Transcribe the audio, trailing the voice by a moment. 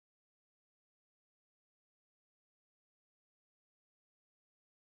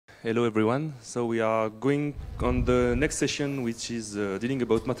Hello everyone. So we are going on the next session, which is dealing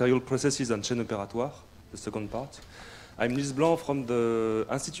about material processes and chaîne opératoire, the second part. I'm Niels Blanc from the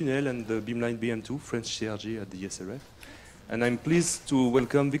Institut Nel and the Beamline BM2, French CRG at the SRF. And I'm pleased to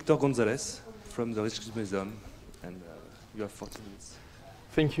welcome Victor Gonzalez from the Research Museum. And you have 40 minutes.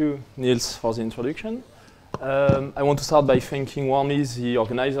 Thank you, Niels, for the introduction. I want to start by thanking warmly the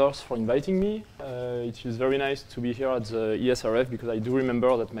organizers for inviting me. It is very nice to be here at the ESRF because I do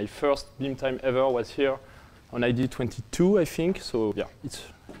remember that my first beam time ever was here on ID 22, I think. So yeah, it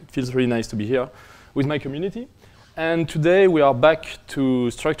feels really nice to be here with my community. And today we are back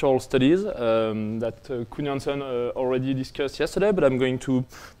to structural studies that Koen Janssen already discussed yesterday, but I'm going to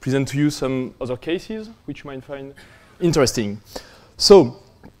present to you some other cases which you might find interesting. So,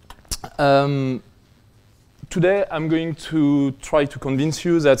 today I'm going to try to convince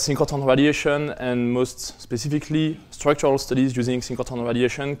you that synchrotron radiation and most specifically structural studies using synchrotron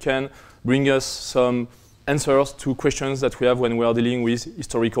radiation can bring us some answers to questions that we have when we are dealing with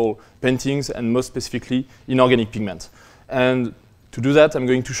historical paintings and most specifically inorganic pigments. And to do that I'm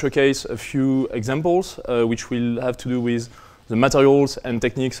going to showcase a few examples which will have to do with the materials and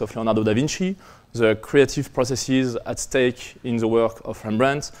techniques of Leonardo da Vinci, the creative processes at stake in the work of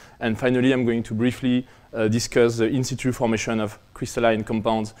Rembrandt, and finally I'm going to briefly discuss the in situ formation of crystalline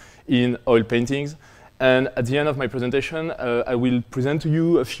compounds in oil paintings. And at the end of my presentation, I will present to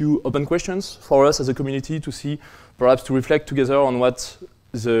you a few open questions for us as a community to see, perhaps to reflect together on what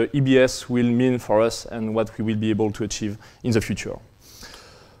the EBS will mean for us and what we will be able to achieve in the future.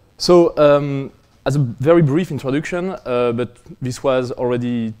 So, as a very brief introduction, but this was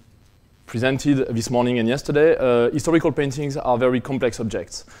already presented this morning and yesterday, historical paintings are very complex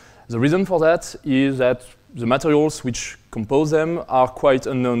objects. The reason for that is that the materials which compose them are quite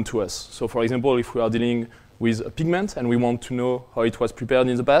unknown to us. So for example, if we are dealing with a pigment and we want to know how it was prepared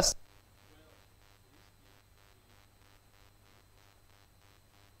in the past,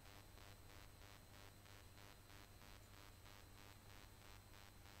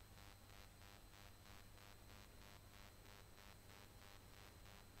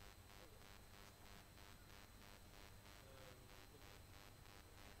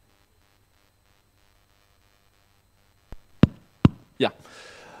 yeah.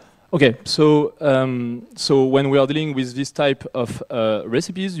 Okay, so when we are dealing with this type of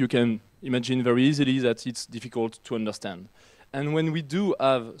recipes, you can imagine very easily that it's difficult to understand. And when we do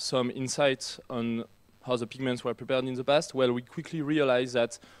have some insights on how the pigments were prepared in the past, well, we quickly realize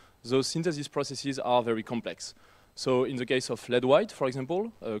that those synthesis processes are very complex. So in the case of lead white, for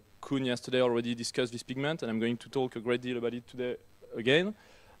example, Koen yesterday already discussed this pigment, and I'm going to talk a great deal about it today again.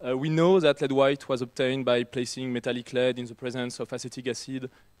 We know that lead white was obtained by placing metallic lead in the presence of acetic acid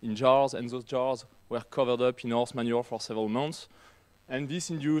in jars, and those jars were covered up in horse manure for several months. And this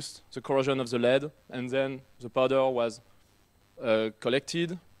induced the corrosion of the lead, and then the powder was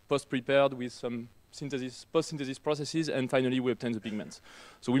collected, post-prepared with some post-synthesis processes, and finally we obtain the pigments.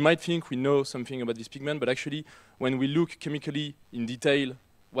 So we might think we know something about this pigment, but actually when we look chemically in detail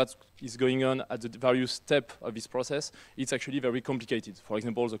what is going on at the various steps of this process, it's actually very complicated. For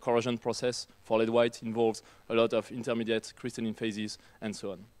example, the corrosion process for lead white involves a lot of intermediate crystalline phases and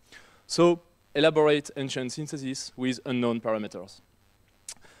so on. So, elaborate ancient synthesis with unknown parameters.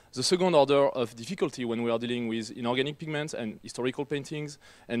 The second order of difficulty when we are dealing with inorganic pigments and historical paintings,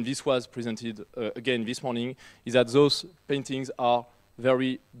 and this was presented again this morning, is that those paintings are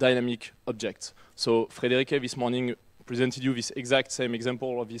very dynamic objects. So, Friederike this morning presented you this exact same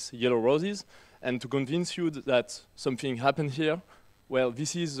example of these yellow roses, and to convince you that something happened here, well,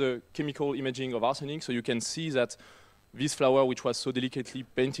 this is the chemical imaging of arsenic, so you can see that this flower, which was so delicately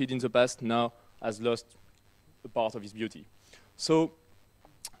painted in the past, now has lost a part of its beauty. So,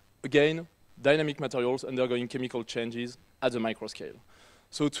 again, dynamic materials undergoing chemical changes at the microscale.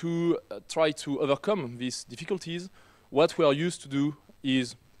 So to try to overcome these difficulties, what we are used to do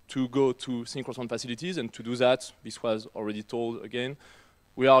is to go to synchrotron facilities, and to do that, this was already told again,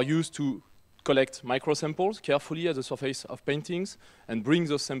 we are used to collect microsamples carefully at the surface of paintings and bring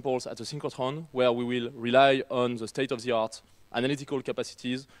those samples at the synchrotron, where we will rely on the state-of-the-art analytical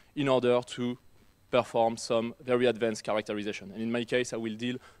capacities in order to perform some very advanced characterization. And in my case, I will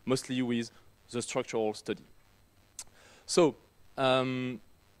deal mostly with the structural study. So,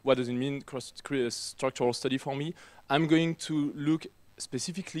 what does it mean, structural study for me? I'm going to look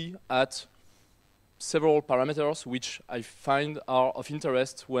specifically at several parameters which I find are of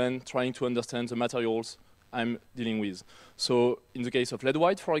interest when trying to understand the materials I'm dealing with. So in the case of lead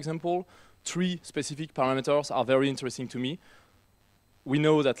white, for example, 3 specific parameters are very interesting to me. we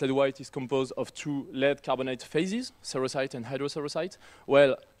know that lead white is composed of two lead carbonate phases, cerussite and hydrocerussite.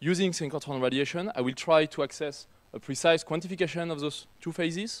 Well, using synchrotron radiation, I will try to access a precise quantification of those two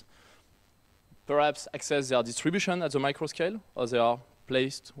phases, perhaps access their distribution at the microscale, or they are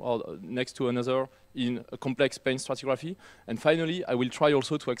placed next to another in a complex paint stratigraphy. And finally, I will try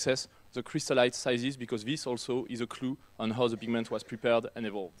also to access the crystallite sizes, because this also is a clue on how the pigment was prepared and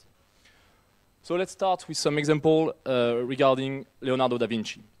evolved. So let's start with some example regarding Leonardo da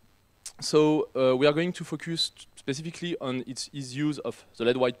Vinci. So we are going to focus specifically on its use of the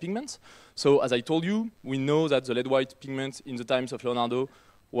lead white pigment. So as I told you, we know that the lead white pigment in the times of Leonardo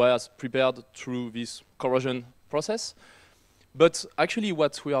was prepared through this corrosion process. But actually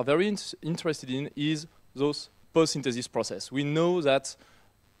what we are very interested in is those post-synthesis process. We know that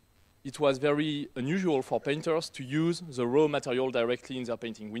it was very unusual for painters to use the raw material directly in their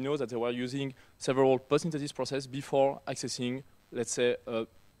painting. We know that they were using several post-synthesis processes before accessing, let's say, a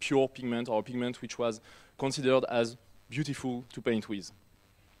pure pigment or a pigment which was considered as beautiful to paint with.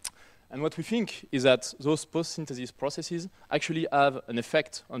 And what we think is that those post-synthesis processes actually have an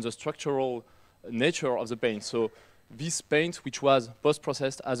effect on the structural nature of the paint. So this paint, which was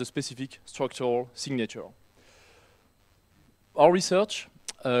post-processed, has a specific structural signature. Our research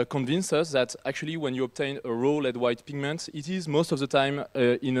convinced us that actually when you obtain a raw lead white pigment, it is most of the time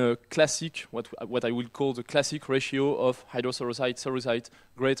in a classic, what I will call the classic ratio of hydrocerussite, cerussite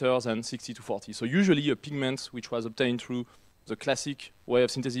greater than 60:40. So usually a pigment which was obtained through the classic way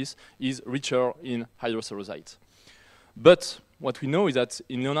of synthesis is richer in hydrocerussite. But what we know is that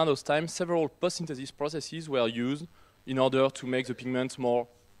in Leonardo's time, several post-synthesis processes were used in order to make the pigment more,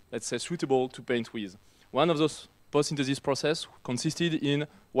 let's say, suitable to paint with. One of those post-synthesis process consisted in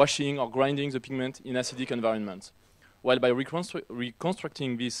washing or grinding the pigment in acidic environment. While by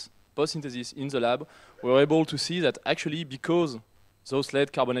reconstructing this post-synthesis in the lab, we were able to see that actually because those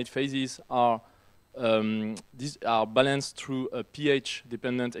lead carbonate phases are balanced through a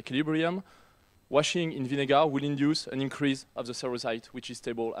pH-dependent equilibrium, washing in vinegar will induce an increase of the cerussite, which is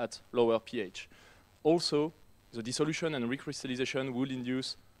stable at lower pH. Also, the dissolution and recrystallization will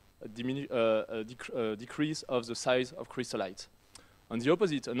induce a decrease of the size of crystallite. On the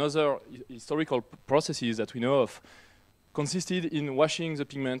opposite, another historical processes that we know of consisted in washing the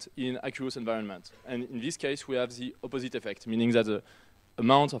pigment in aqueous environment. And in this case, we have the opposite effect, meaning that the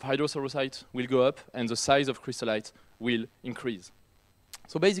amount of hydrocerussite will go up and the size of crystallite will increase.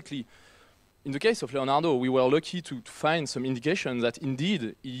 So basically, in the case of Leonardo, we were lucky to find some indication that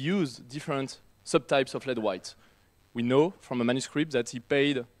indeed he used different subtypes of lead white. We know from a manuscript that he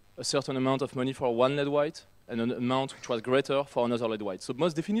paid a certain amount of money for one lead white and an amount which was greater for another lead white. So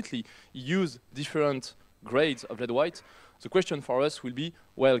most definitely, he used different grades of lead white. The question for us will be,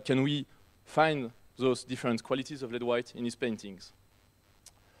 well, can we find those different qualities of lead white in his paintings?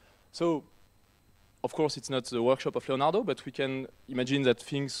 So, of course, it's not the workshop of Leonardo, but we can imagine that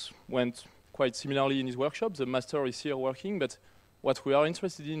things went quite similarly in his workshop. The master is here working, but what we are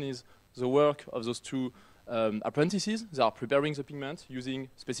interested in is the work of those two apprentices. They are preparing the pigment using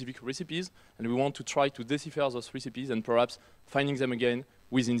specific recipes, and we want to try to decipher those recipes and perhaps finding them again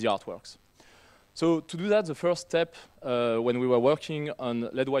within the artworks. So to do that, the first step when we were working on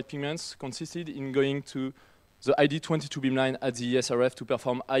lead white pigments consisted in going to the ID22 beamline at the ESRF to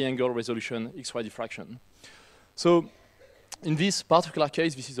perform high-angle resolution X-ray diffraction. So in this particular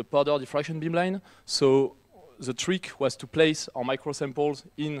case, this is a powder diffraction beamline. So the trick was to place our microsamples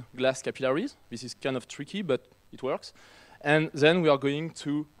in glass capillaries. This is kind of tricky, but it works. And then we are going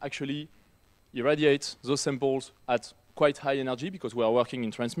to actually irradiate those samples at quite high energy because we are working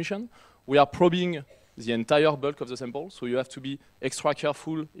in transmission. We are probing the entire bulk of the sample, so you have to be extra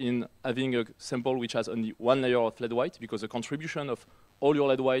careful in having a sample which has only one layer of lead white because the contribution of all your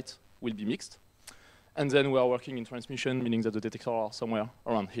lead white will be mixed. And then we are working in transmission, meaning that the detectors are somewhere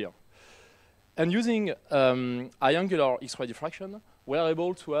around here. And using high-angular X-ray diffraction, we are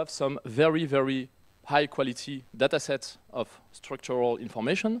able to have some very, very high-quality data sets of structural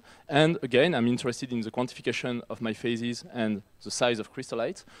information. And again, I'm interested in the quantification of my phases and the size of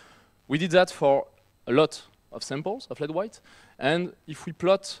crystallite. We did that for a lot of samples of lead white. And if we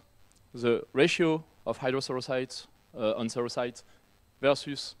plot the ratio of hydrocerussite on cerussite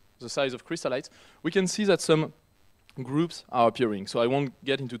versus the size of crystallite, we can see that some groups are appearing. So I won't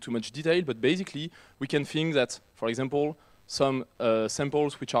get into too much detail, but basically we can think that, for example, some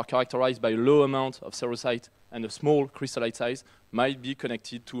samples which are characterized by a low amount of cerussite and a small crystallite size might be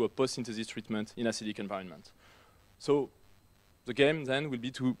connected to a post-synthesis treatment in acidic environment. So the game then will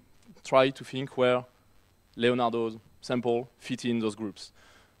be to try to think where Leonardo's sample fit in those groups.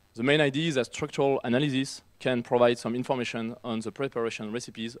 The main idea is that structural analysis can provide some information on the preparation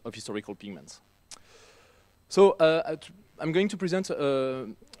recipes of historical pigments. So I'm going to present,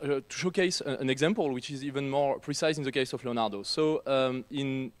 to showcase an example which is even more precise in the case of Leonardo. So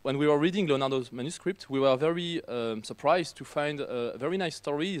when we were reading Leonardo's manuscript, we were very surprised to find a very nice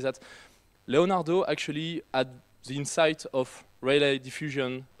story that Leonardo actually had the insight of Rayleigh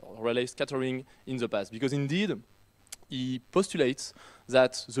diffusion or Rayleigh scattering in the past, because indeed he postulates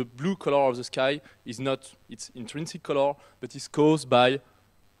that the blue color of the sky is not its intrinsic color, but is caused by,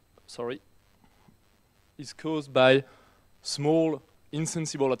 small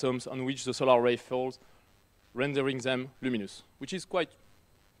insensible atoms on which the solar ray falls, rendering them luminous, which is quite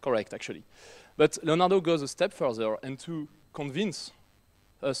correct actually. But Leonardo goes a step further, and to convince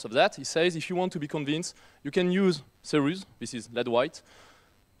us of that, he says if you want to be convinced, you can use ceruse, this is lead white,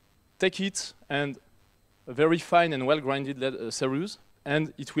 take it and a very fine and well-grinded ceruse,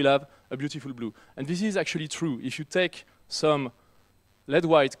 and it will have a beautiful blue. And this is actually true. If you take some lead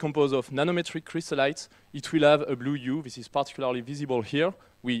white composed of nanometric crystallites, it will have a blue hue. This is particularly visible here.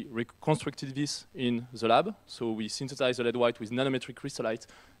 We reconstructed this in the lab, so we synthesized the lead white with nanometric crystallites,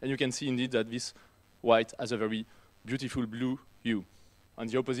 and you can see indeed that this white has a very beautiful blue hue. On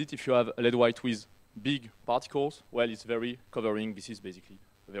the opposite, if you have a lead white with big particles, well, it's very covering. This is basically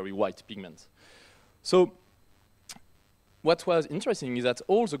a very white pigment. So what was interesting is that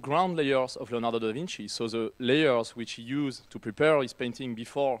all the ground layers of Leonardo da Vinci, so the layers which he used to prepare his painting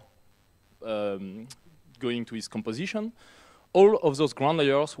before going to his composition, all of those ground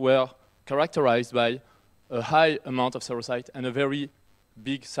layers were characterized by a high amount of cerussite and a very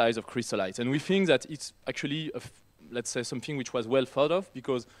big size of crystallites. And we think that it's actually, let's say, something which was well thought of,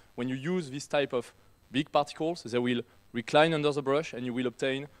 because when you use this type of big particles, they will recline under the brush and you will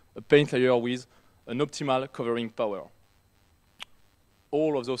obtain a paint layer with an optimal covering power.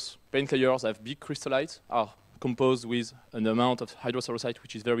 All of those paint layers have big crystallites, are composed with an amount of hydrocerussite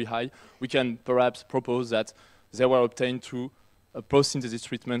which is very high. We can perhaps propose that they were obtained through a post-synthesis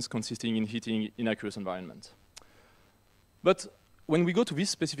treatments consisting in heating in aqueous environment. But when we go to this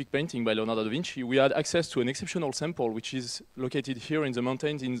specific painting by Leonardo da Vinci, we had access to an exceptional sample which is located here in the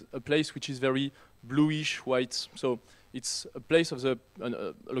mountains in a place which is very bluish white. So it's a place of a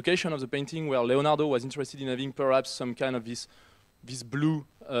location of the painting where Leonardo was interested in having perhaps some kind of this blue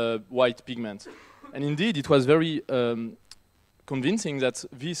white pigment. And indeed, it was very convincing that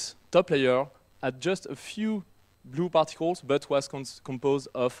this top layer had just a few blue particles, but was composed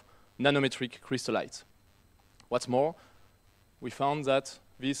of nanometric crystallites. What's more, we found that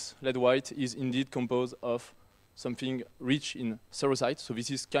this lead white is indeed composed of something rich in cerussite. So this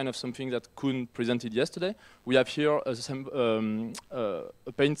is kind of something that Kuhn presented yesterday. We have here a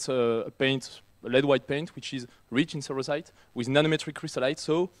lead white paint which is rich in cerussite with nanometric crystallites.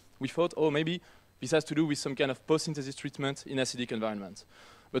 So we thought, oh, maybe this has to do with some kind of post-synthesis treatment in acidic environment.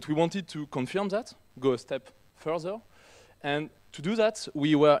 But we wanted to confirm that, go a step further. And to do that,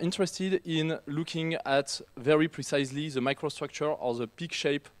 we were interested in looking at very precisely the microstructure or the peak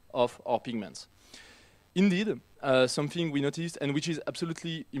shape of our pigments. Indeed, something we noticed, and which is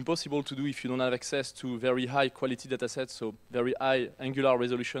absolutely impossible to do if you don't have access to very high quality data sets, so very high angular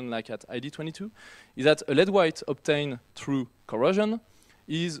resolution like at ID22, is that a lead white obtained through corrosion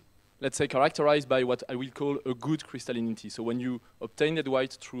is, let's say, characterized by what I will call a good crystallinity. So when you obtain lead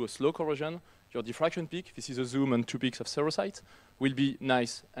white through a slow corrosion, your diffraction peak, this is a zoom on 2 peaks of cerussite, will be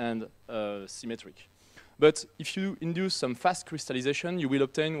nice and symmetric. But if you induce some fast crystallization, you will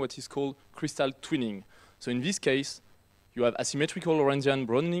obtain what is called crystal twinning. So in this case, you have asymmetrical Lorentzian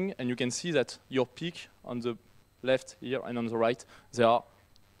broadening, and you can see that your peak on the left here and on the right, they are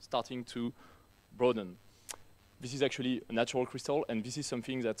starting to broaden. This is actually a natural crystal, and this is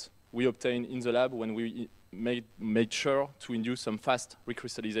something that we obtained in the lab when we made sure to induce some fast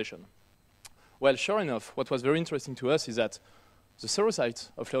recrystallization. Well, sure enough, what was very interesting to us is that the cerussite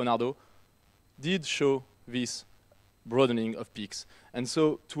of Leonardo did show this broadening of peaks. And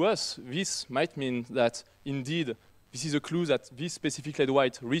so to us, this might mean that indeed, this is a clue that this specific lead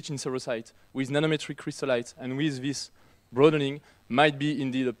white rich in cerussite with nanometric crystallites and with this broadening might be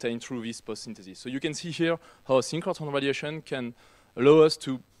indeed obtained through this post-synthesis. So you can see here how synchrotron radiation can allow us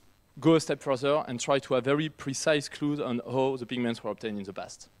to go a step further and try to have very precise clues on how the pigments were obtained in the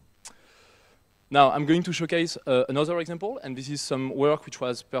past. Now, I'm going to showcase another example, and this is some work which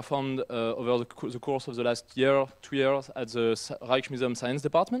was performed over the course of the last year, 2 years at the Rijksmuseum Science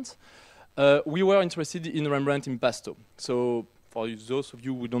Department. We were interested in Rembrandt impasto. So for those of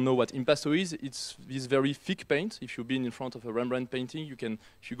you who don't know what impasto is, it's this very thick paint. If you've been in front of a Rembrandt painting, you can,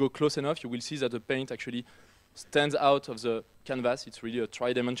 if you go close enough, you will see that the paint actually stands out of the canvas. It's really a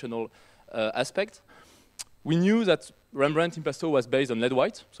tri-dimensional aspect. We knew that Rembrandt impasto was based on lead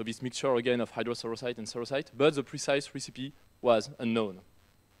white, so this mixture again of hydrocerussite and cerussite, but the precise recipe was unknown.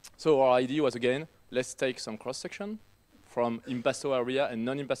 So our idea was again, let's take some cross-section from impasto area and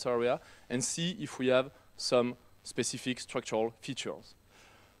non-impasto area and see if we have some specific structural features.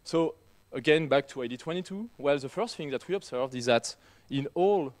 So again, back to ID 22, well, the first thing that we observed is that in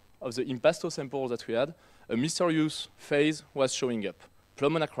all of the impasto samples that we had, a mysterious phase was showing up.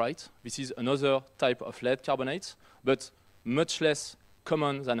 Plomonacrite, this is another type of lead carbonate, but much less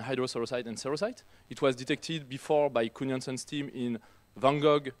common than hydrocerussite and cerussite. It was detected before by Kuhn-Jansen's team in Van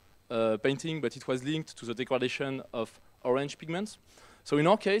Gogh painting, but it was linked to the degradation of orange pigments. So in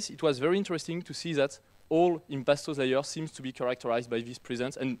our case, it was very interesting to see that all impasto layers seems to be characterized by this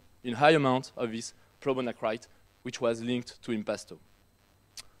presence and in high amount of this plomonacrite, which was linked to impasto.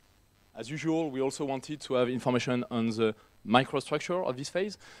 As usual, we also wanted to have information on the microstructure of this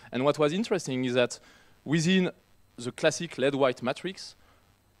phase. And what was interesting is that within the classic lead-white matrix,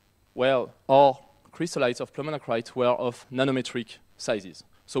 well, our crystallites of plomonacrite were of nanometric sizes.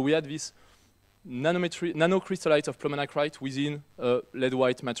 So we had this nanocrystallites of plomonacrite within a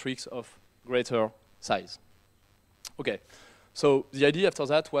lead-white matrix of greater size. Okay, so the idea after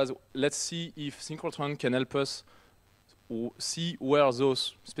that was, let's see if synchrotron can help us see where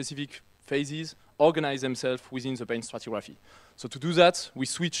those specific phases organize themselves within the paint stratigraphy. So to do that, we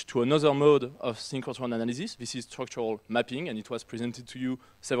switched to another mode of synchrotron analysis. This is structural mapping, and it was presented to you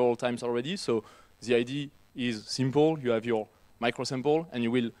several times already. So the idea is simple. You have your microsample, and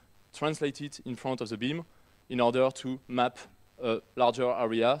you will translate it in front of the beam in order to map a larger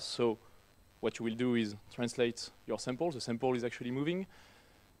area. So what you will do is translate your sample. The sample is actually moving.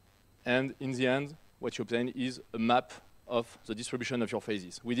 And in the end, what you obtain is a map of the distribution of your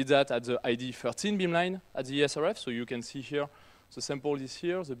phases. We did that at the ID 13 beamline at the ESRF. So you can see here, the sample is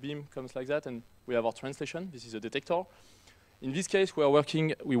here, the beam comes like that, and we have our translation. This is a detector. In this case, we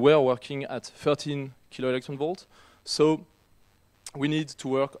were working at 13 kiloelectron volt. So we need to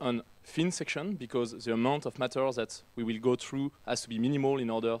work on thin section because the amount of matter that we will go through has to be minimal in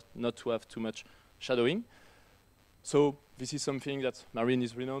order not to have too much shadowing. So this is something that Marine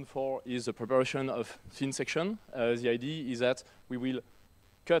is renowned for, is the preparation of thin section. The idea is that we will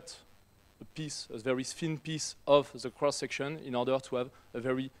cut a piece, a very thin piece of the cross section in order to have a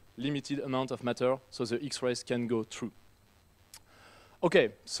very limited amount of matter so the X-rays can go through. Okay,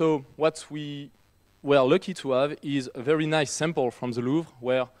 so what we were lucky to have is a very nice sample from the Louvre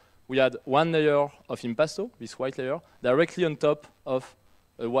where we had one layer of impasto, this white layer, directly on top of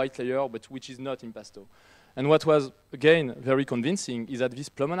a white layer, but which is not impasto. And what was, again, very convincing is that this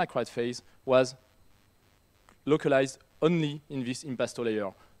plomonacrite phase was localized only in this impasto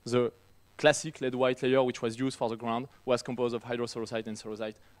layer. The classic lead-white layer, which was used for the ground, was composed of hydrocerussite and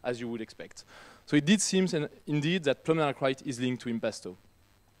cerussite, as you would expect. So it did seem, indeed, that plomonacrite is linked to impasto.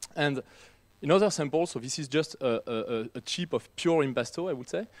 And in other samples, so this is just a chip of pure impasto, I would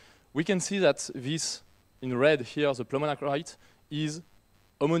say, we can see that this, in red here, the plomonacrite, is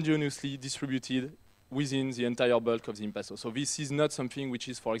homogeneously distributed within the entire bulk of the impasto. So this is not something which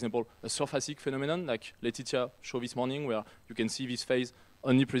is, for example, a surfacic phenomenon, like Laetitia showed this morning, where you can see this phase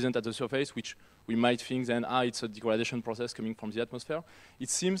only present at the surface, which we might think then, it's a degradation process coming from the atmosphere. It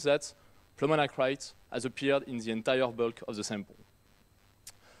seems that plomonacrite has appeared in the entire bulk of the sample.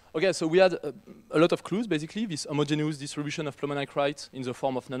 Okay, so we had a lot of clues, basically, this homogeneous distribution of plomonacrite in the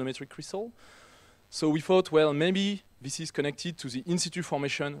form of nanometric crystal. So we thought, well, maybe this is connected to the in situ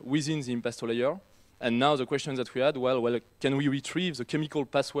formation within the impasto layer. And now the question that we had, well, can we retrieve the chemical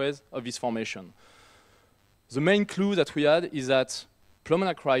pathways of this formation? The main clue that we had is that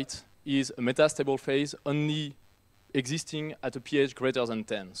plomonacrite is a metastable phase only existing at a pH greater than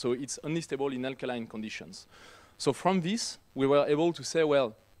 10. So it's only stable in alkaline conditions. So from this, we were able to say,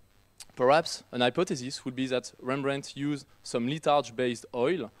 well, perhaps an hypothesis would be that Rembrandt used some litharge-based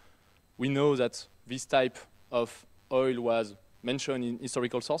oil. We know that this type of oil was mentioned in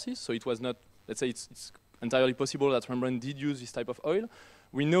historical sources, so it was not, let's say it's entirely possible that Rembrandt did use this type of oil.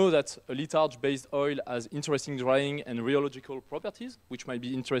 We know that a litharge-based oil has interesting drying and rheological properties, which might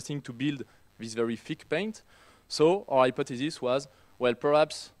be interesting to build this very thick paint. So our hypothesis was, well,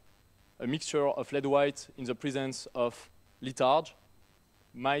 perhaps a mixture of lead white in the presence of litharge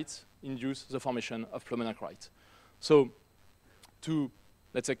might induce the formation of plomonacrite. So to,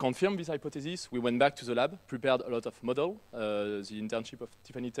 let's say, confirm this hypothesis, we went back to the lab, prepared a lot of model. The internship of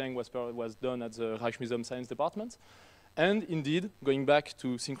Tiffany Tang was done at the Rijksmuseum Science Department. And indeed, going back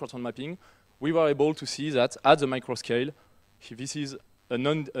to synchrotron mapping, we were able to see that at the microscale, this is an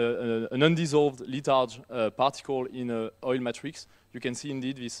undissolved litharge particle in an oil matrix. You can see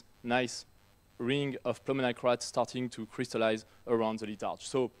indeed this nice ring of plumonicrite starting to crystallize around the litharge.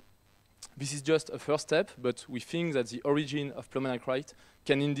 So this is just a first step, but we think that the origin of plumonicrite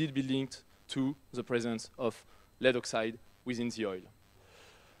can indeed be linked to the presence of lead oxide within the oil.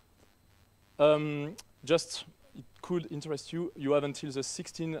 Just, it could interest you, you have until the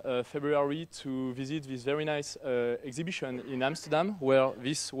 16th February to visit this very nice exhibition in Amsterdam, where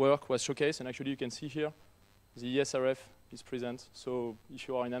this work was showcased, and actually you can see here, the ESRF is present. So if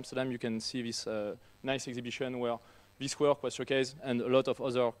you are in Amsterdam, you can see this nice exhibition where this work was showcased and a lot of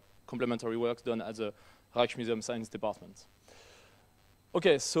other complementary works done at the Rijksmuseum Science Department.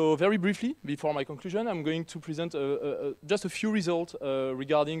 Okay, so very briefly, before my conclusion, I'm going to present just a few results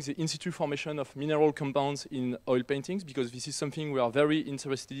regarding the in-situ formation of mineral compounds in oil paintings, because this is something we are very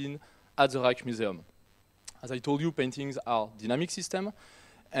interested in at the Rijksmuseum. As I told you, paintings are dynamic systems,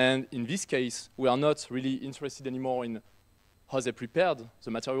 and in this case, we are not really interested anymore in how they prepared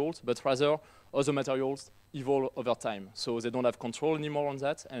the materials, but rather how the materials evolve over time. So they don't have control anymore on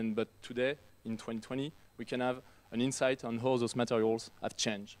that, but today, in 2020, we can have an insight on how those materials have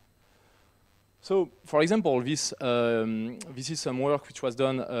changed. So, for example, this is some work which was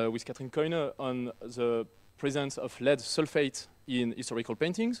done with Catherine Koine on the presence of lead sulfate in historical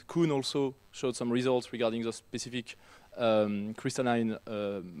paintings. Koen also showed some results regarding the specific crystalline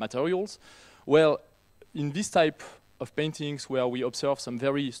materials. Well, in this type of paintings where we observe some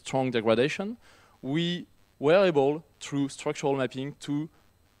very strong degradation, we were able, through structural mapping, to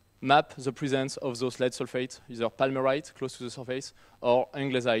map the presence of those lead sulfate, either palmerite close to the surface or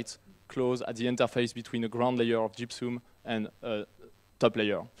anglesite close at the interface between a ground layer of gypsum and a top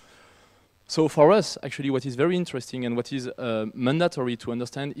layer. So for us, actually, what is very interesting and what is mandatory to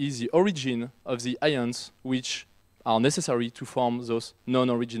understand is the origin of the ions which are necessary to form those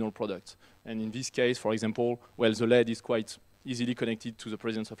non-original products. And in this case, for example, well, the lead is quite easily connected to the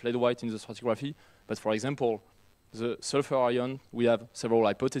presence of lead white in the stratigraphy, but for example, the sulfur ion, we have several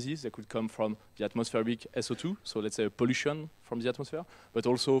hypotheses that could come from the atmospheric SO2, so let's say pollution from the atmosphere, but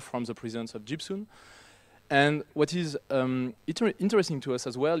also from the presence of gypsum. And what is interesting to us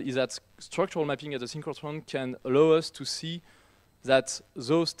as well is that structural mapping at the synchrotron can allow us to see that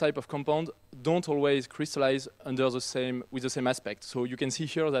those type of compounds don't always crystallize under the same, with the same aspect. So you can see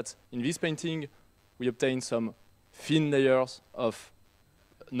here that in this painting, we obtain some thin layers of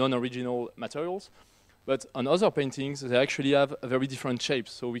non-original materials. But on other paintings, they actually have a very different shape.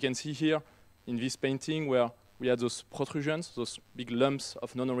 So we can see here in this painting where we had those protrusions, those big lumps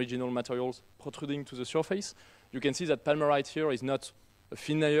of non-original materials protruding to the surface. You can see that palmerite here is not a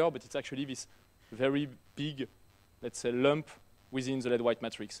thin layer, but it's actually this very big, let's say, lump within the lead white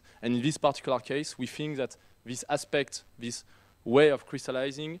matrix. And in this particular case, we think that this aspect, this way of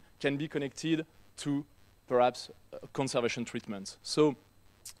crystallizing, can be connected to perhaps conservation treatments. So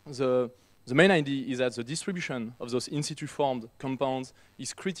the main idea is that the distribution of those in-situ formed compounds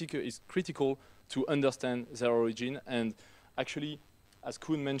is critical to understand their origin. And actually, as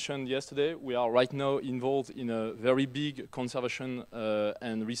Koen mentioned yesterday, we are right now involved in a very big conservation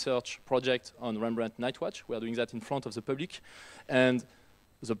and research project on Rembrandt Night Watch. We are doing that in front of the public. And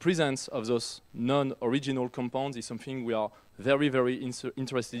the presence of those non-original compounds is something we are very, very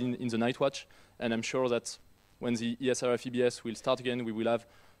interested in the Night Watch. And I'm sure that when the ESRF EBS will start again, we will have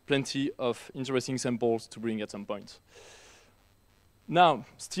plenty of interesting samples to bring at some point. Now,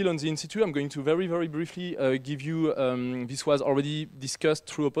 still on the in-situ, I'm going to very, very briefly give you, this was already discussed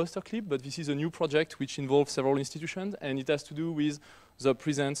through a poster clip, but this is a new project which involves several institutions, and it has to do with the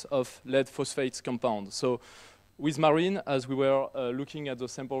presence of lead phosphate compound. So with Marine, as we were looking at the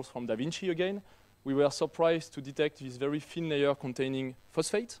samples from Da Vinci again, we were surprised to detect this very thin layer containing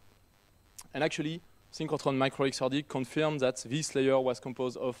phosphate. And actually, synchrotron micro-XRD confirmed that this layer was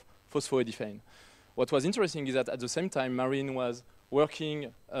composed of phosphoediphane. What was interesting is that at the same time, Marine was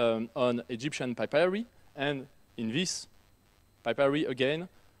working on Egyptian papyri, and in this papyri again,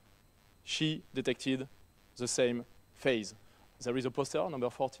 she detected the same phase. There is a poster, number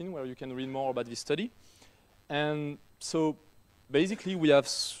 14, where you can read more about this study. And so basically we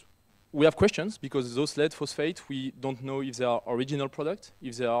have questions, because those lead phosphate, we don't know if they are original product,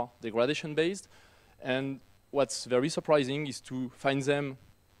 if they are degradation based. And what's very surprising is to find them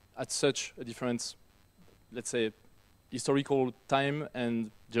at such a different, let's say, historical time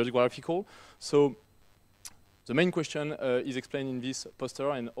and geographical. So the main question is explained in this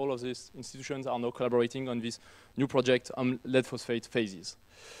poster, and all of these institutions are now collaborating on this new project on lead phosphate phases.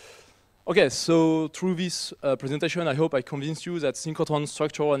 Okay, so through this presentation, I hope I convinced you that synchrotron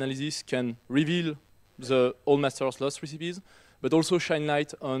structural analysis can reveal the old masters' lost recipes, but also shine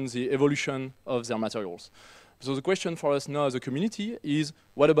light on the evolution of their materials. So the question for us now as a community is,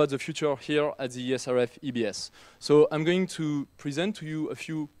 what about the future here at the ESRF EBS? So I'm going to present to you a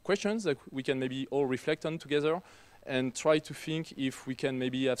few questions that we can maybe all reflect on together and try to think if we can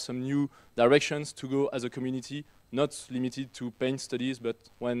maybe have some new directions to go as a community, not limited to paint studies, but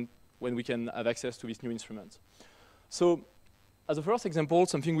when we can have access to this new instrument. So as a first example,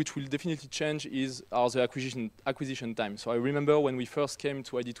 something which will definitely change are the acquisition time. So I remember when we first came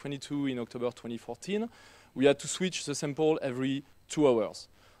to ID22 in October 2014, we had to switch the sample every 2 hours.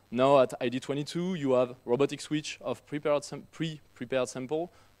 Now at ID22, you have robotic switch of pre-prepared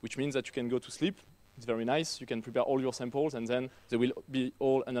sample, which means that you can go to sleep. It's very nice. You can prepare all your samples, and then they will be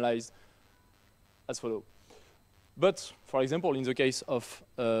all analyzed as follows. But, for example, in the case of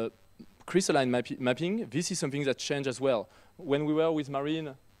crystalline mapping, this is something that changed as well. When we were with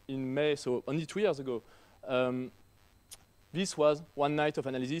Marine in May, so only 2 years ago, this was 1 night of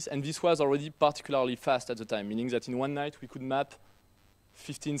analysis, and this was already particularly fast at the time, meaning that in 1 night we could map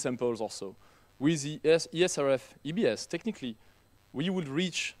 15 samples or so. With the ESRF EBS, technically, we would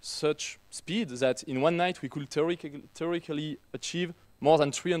reach such speed that in 1 night we could theoretically achieve more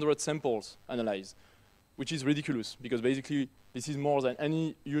than 300 samples analyzed, which is ridiculous, because basically this is more than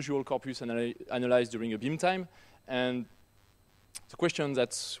any usual corpus analyzed during a beam time. And the question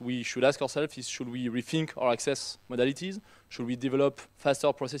that we should ask ourselves is, should we rethink our access modalities? Should we develop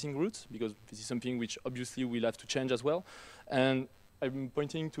faster processing routes? Because this is something which obviously we'll have to change as well. And I'm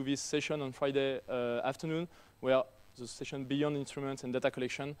pointing to this session on Friday afternoon, where the session Beyond Instruments and Data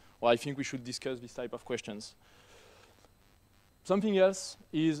Collection, where I think we should discuss this type of questions. Something else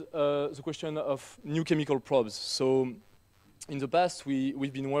is the question of new chemical probes. So in the past,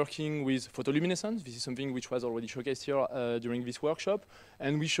 we've been working with photoluminescence. This is something which was already showcased here during this workshop.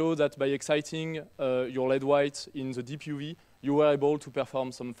 And we showed that by exciting your lead white in the deep UV, you were able to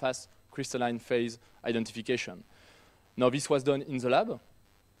perform some fast crystalline phase identification. Now, this was done in the lab.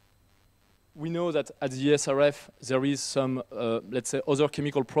 We know that at the ESRF, there is some, let's say, other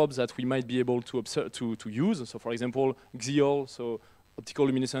chemical probes that we might be able to use. So, for example, Xiol, so optical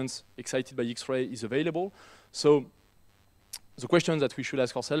luminescence excited by X-ray, is available. So the question that we should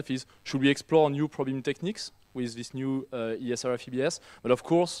ask ourselves is, should we explore new probing techniques with this new ESRF EBS? But of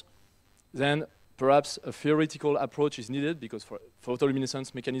course, then perhaps a theoretical approach is needed, because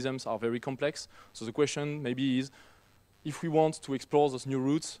photoluminescence mechanisms are very complex. So the question maybe is, if we want to explore those new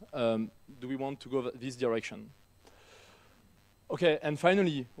routes, do we want to go this direction? Okay, and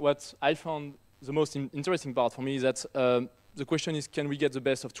finally, what I found the most interesting part for me is that the question is, can we get the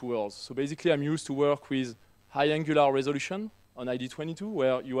best of 2 worlds? So basically, I'm used to work with high angular resolution on ID22,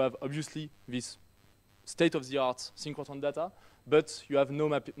 where you have obviously this state-of-the-art synchrotron data, but you have no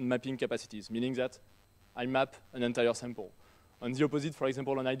mapping capacities, meaning that I map an entire sample. On the opposite, for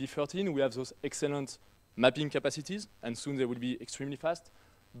example, on ID13, we have those excellent mapping capacities, and soon they will be extremely fast,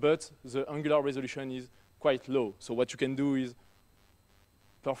 but the angular resolution is quite low. So what you can do is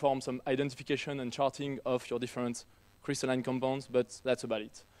perform some identification and charting of your different crystalline compounds, but that's about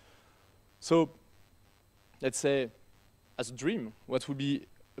it. So let's say, as a dream, what would be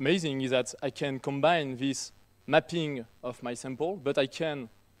amazing is that I can combine this mapping of my sample, but I can,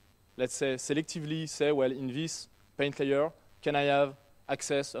 let's say, selectively say, well, in this paint layer, can I have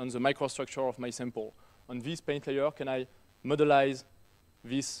access on the microstructure of my sample? On this paint layer, can I modelize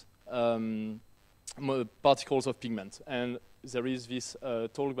these particles of pigment? And there is this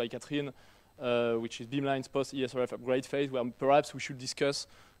talk by Catherine, which is Beamline's post-ESRF upgrade phase, where perhaps we should discuss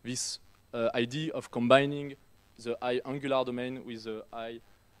this idea of combining the high angular domain with the high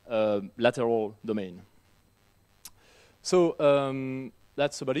lateral domain. So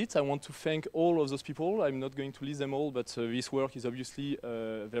that's about it. I want to thank all of those people. I'm not going to list them all, but this work is obviously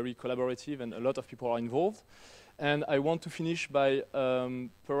very collaborative and a lot of people are involved. And I want to finish by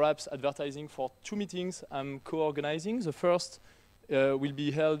perhaps advertising for 2 meetings I'm co-organizing. The first will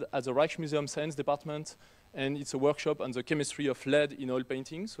be held at the Rijksmuseum Science Department, and it's a workshop on the chemistry of lead in oil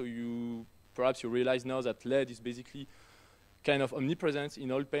painting. So perhaps you realize now that lead is basically kind of omnipresent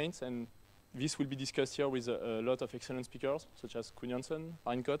in oil paints, and this will be discussed here with a lot of excellent speakers, such as Koen Janssen,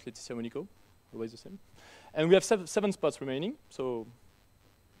 Reinkot, Laetitia Monico, always the same. And we have 7 spots remaining, so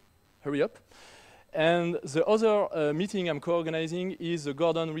hurry up. And the other meeting I'm co-organizing is the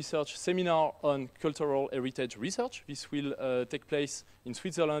Gordon Research Seminar on Cultural Heritage Research. This will take place in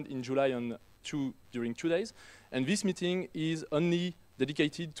Switzerland in July during 2 days. And this meeting is only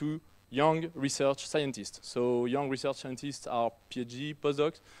dedicated to young research scientists. So young research scientists are PhD,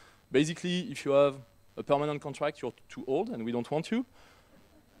 postdocs. Basically, if you have a permanent contract, you're too old and we don't want you.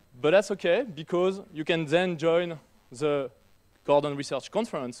 But that's okay, because you can then join the Gordon Research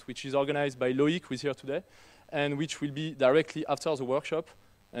Conference, which is organized by Loïc, who is here today. and which will be directly after the workshop.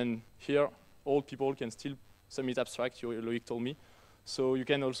 And here, all people can still submit abstract, Loic told me. So you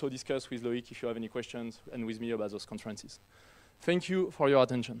can also discuss with Loic if you have any questions and with me about those conferences. Thank you for your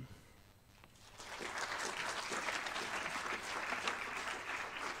attention.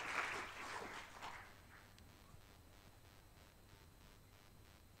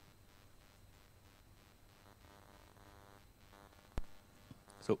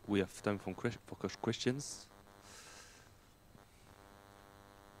 So we have time for questions.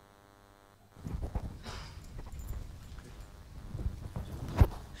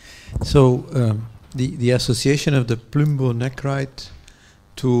 So the association of the plumbonecrite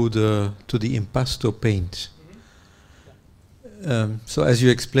to the impasto paint. So as you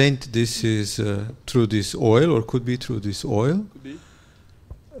explained, this is through this oil, or could be through this oil. Could be.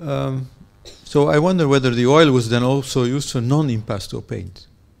 So I wonder whether the oil was then also used for non-impasto paint.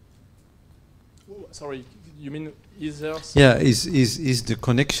 Sorry, you mean is there? Yeah, is the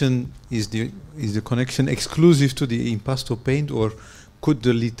connection exclusive to the impasto paint, or could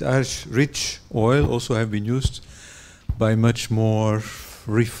the litharge-rich oil also have been used by much more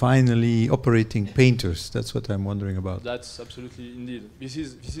refinedly operating painters? That's what I'm wondering about. That's absolutely indeed. This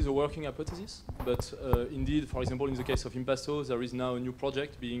is a working hypothesis, but indeed, for example, in the case of impasto, there is now a new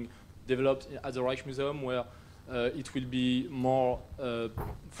project being developed at the Rijksmuseum where it will be more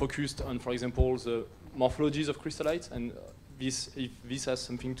focused on, for example, the morphologies of crystallites, and if this has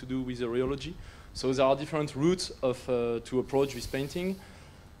something to do with the rheology. So there are different routes of to approach this painting,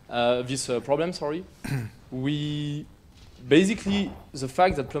 this problem. Sorry, we basically the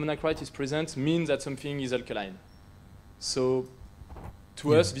fact that plumbonecrite is present means that something is alkaline. So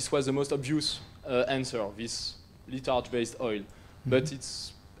to us, this was the most obvious answer. This litharge-based oil, but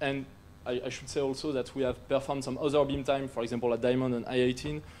it's and I should say also that we have performed some other beam time, for example, at Diamond and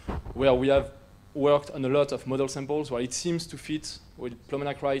I-18, where we have worked on a lot of model samples where it seems to fit with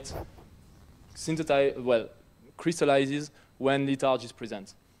plumbonecrite crystallizes when litharge is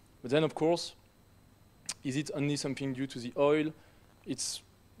present. But then, of course, is it only something due to the oil? It's,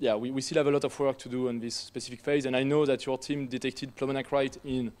 yeah, we still have a lot of work to do on this specific phase, and I know that your team detected plumbonecrite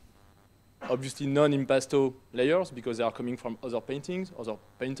in obviously non-impasto layers because they are coming from other paintings, other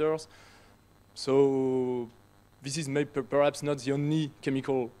painters. So this is maybe perhaps not the only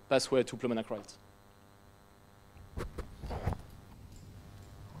chemical pathway to plumbonecrite.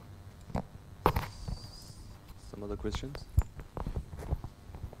 Some other questions?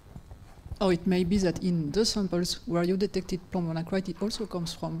 Oh, it may be that in the samples where you detected plumbonecrite, it also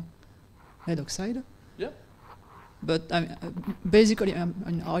comes from lead oxide. Yeah. But basically,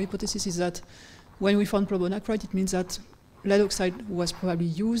 our hypothesis is that when we found plumbonecrite, it means that lead oxide was probably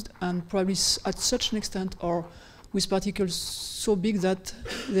used, and probably at such an extent, or with particles so big that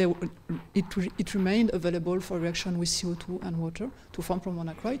it remained available for reaction with CO2 and water to form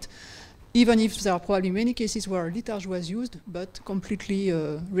plumbonecrite, even if there are probably many cases where litharge was used, but completely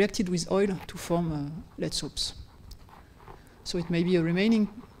reacted with oil to form lead soaps. So it may be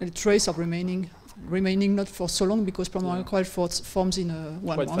a trace of remaining not for so long, because plumbonecrite forms in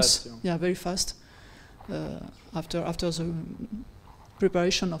 1 month. Fast, yeah, very fast after the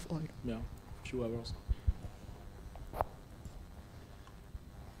preparation of oil. Yeah, a few hours.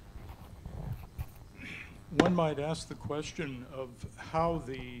 One might ask the question of how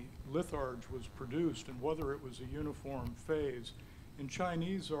the litharge was produced and whether it was a uniform phase. In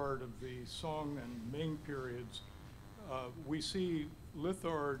Chinese art of the Song and Ming periods, we see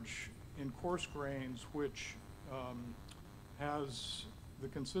litharge in coarse grains which has the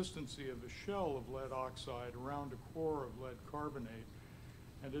consistency of a shell of lead oxide around a core of lead carbonate,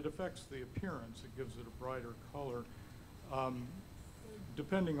 and it affects the appearance. It gives it a brighter color.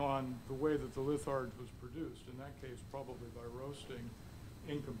 Depending on the way that the litharge was produced, in that case probably by roasting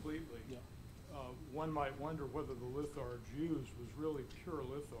incompletely. Yeah. One might wonder whether the litharge used was really pure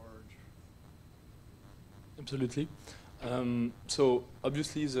litharge. Absolutely. So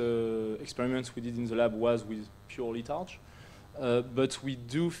obviously the experiments we did in the lab was with pure litharge, but we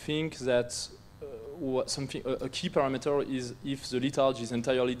do think that a key parameter is if the litharge is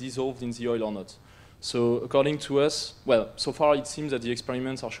entirely dissolved in the oil or not. So according to us, well, so far it seems that the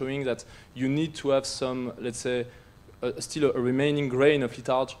experiments are showing that you need to have some, let's say, still a remaining grain of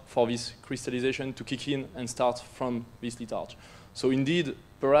litharge for this crystallization to kick in and start from this litharge. So indeed,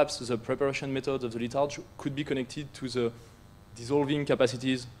 perhaps the preparation method of the litharge could be connected to the dissolving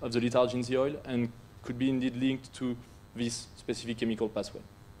capacities of the litharge in the oil and could be indeed linked to this specific chemical pathway.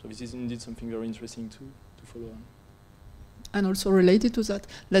 So this is indeed something very interesting to follow on. And also related to that,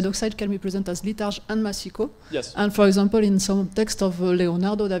 lead oxide can be present as litharge and massico. Yes. And for example, in some text of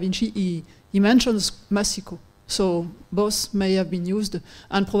Leonardo da Vinci, he mentions massico. So both may have been used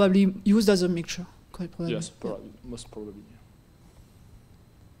and probably used as a mixture. Quite probably. Yes, most probably.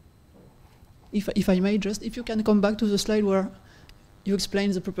 If I may, just if you can come back to the slide where you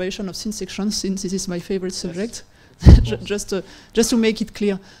explain the preparation of thin sections, since this is my favorite subject, just to make it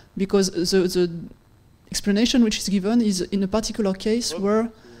clear, because the explanation which is given is in a particular case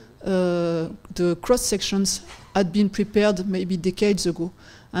where the cross sections had been prepared maybe decades ago,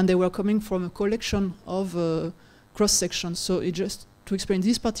 and they were coming from a collection of cross sections. So it just to explain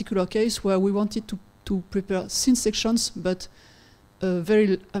this particular case where we wanted to prepare thin sections, but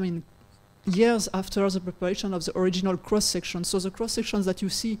years after the preparation of the original cross section. So the cross sections that you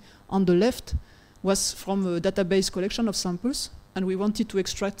see on the left was from a database collection of samples, and we wanted to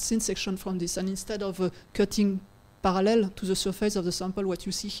extract thin section from this. And instead of cutting parallel to the surface of the sample, what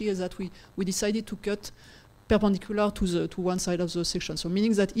you see here is that we decided to cut perpendicular to one side of the section. So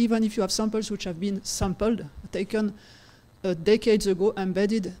meaning that even if you have samples which have been sampled, taken decades ago,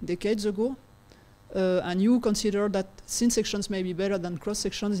 embedded decades ago, and you consider that thin sections may be better than cross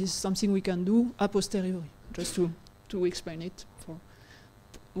sections, is something we can do a posteriori, just to explain it.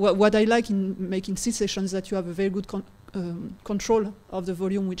 What I like in making thin sections is that you have a very good control of the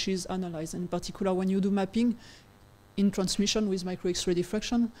volume which is analyzed. And in particular, when you do mapping in transmission with micro X-ray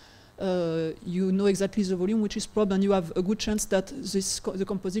diffraction, you know exactly the volume which is probed, and you have a good chance that the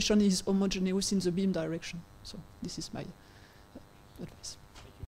composition is homogeneous in the beam direction. So this is my advice.